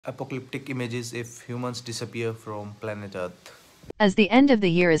Apocalyptic images if humans disappear from planet Earth. As the end of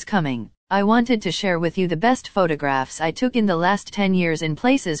the year is coming, I wanted to share with you the best photographs I took in the last 10 years in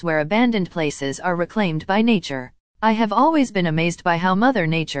places where abandoned places are reclaimed by nature. I have always been amazed by how Mother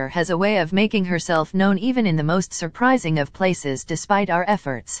Nature has a way of making herself known even in the most surprising of places despite our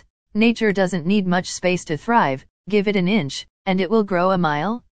efforts. Nature doesn't need much space to thrive, give it an inch, and it will grow a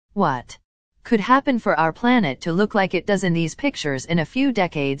mile? What could happen for our planet to look like it does in these pictures in a few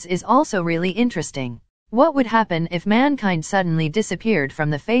decades is also really interesting. What would happen if mankind suddenly disappeared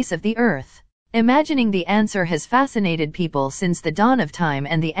from the face of the earth? Imagining the answer has fascinated people since the dawn of time,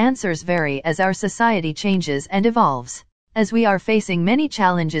 and the answers vary as our society changes and evolves. As we are facing many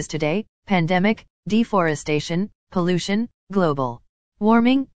challenges today, pandemic, deforestation, pollution, global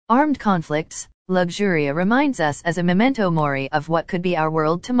warming, armed conflicts, luxuria reminds us as a memento mori of what could be our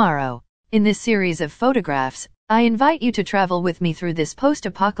world tomorrow. In this series of photographs, I invite you to travel with me through this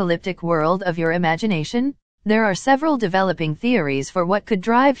post-apocalyptic world of your imagination. There are several developing theories for what could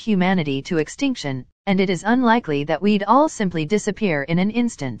drive humanity to extinction, and it is unlikely that we'd all simply disappear in an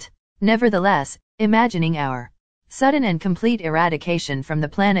instant. Nevertheless, imagining our sudden and complete eradication from the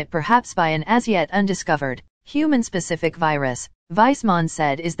planet, perhaps by an as yet undiscovered, human-specific virus, Weissman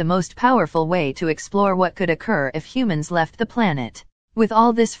said, is the most powerful way to explore what could occur if humans left the planet. With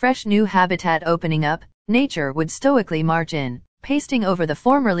all this fresh new habitat opening up, nature would stoically march in, pasting over the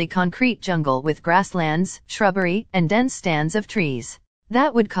formerly concrete jungle with grasslands, shrubbery, and dense stands of trees.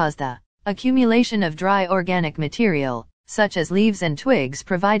 That would cause the accumulation of dry organic material, such as leaves and twigs,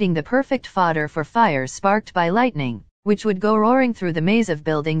 providing the perfect fodder for fires sparked by lightning, which would go roaring through the maze of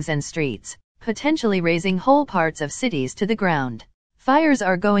buildings and streets, potentially razing whole parts of cities to the ground. Fires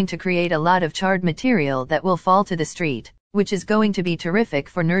are going to create a lot of charred material that will fall to the street, which is going to be terrific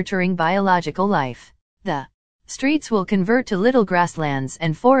for nurturing biological life. The streets will convert to little grasslands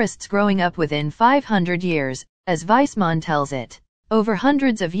and forests growing up within 500 years, as Weissman tells it. Over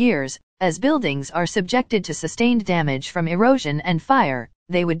hundreds of years, as buildings are subjected to sustained damage from erosion and fire,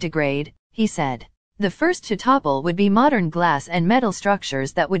 they would degrade, he said. The first to topple would be modern glass and metal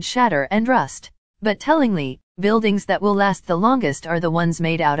structures that would shatter and rust. But tellingly, buildings that will last the longest are the ones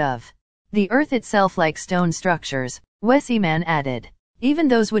made out of the earth itself, like stone structures, Weissman added. Even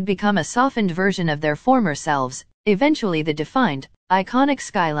those would become a softened version of their former selves. Eventually the defined, iconic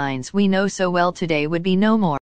skylines we know so well today would be no more.